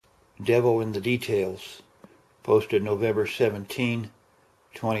Devil in the Details, posted November 17,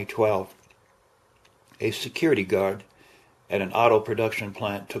 2012. A security guard at an auto production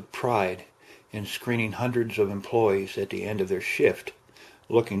plant took pride in screening hundreds of employees at the end of their shift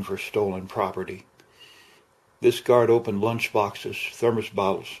looking for stolen property. This guard opened lunch boxes, thermos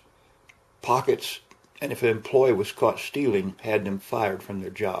bottles, pockets, and if an employee was caught stealing, had them fired from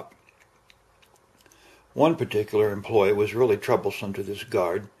their job. One particular employee was really troublesome to this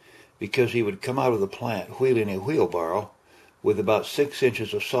guard because he would come out of the plant wheeling a wheelbarrow with about 6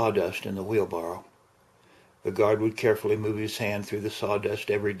 inches of sawdust in the wheelbarrow. The guard would carefully move his hand through the sawdust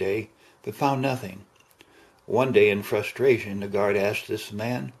every day, but found nothing. One day, in frustration, the guard asked this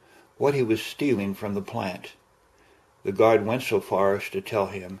man what he was stealing from the plant. The guard went so far as to tell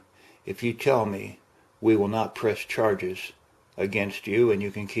him, "If you tell me, we will not press charges against you and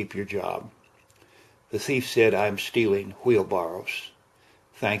you can keep your job." The thief said, "I'm stealing wheelbarrows."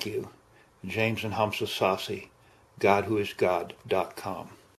 Thank you. James and Hamsa Sasi, GodWhoIsGod.com.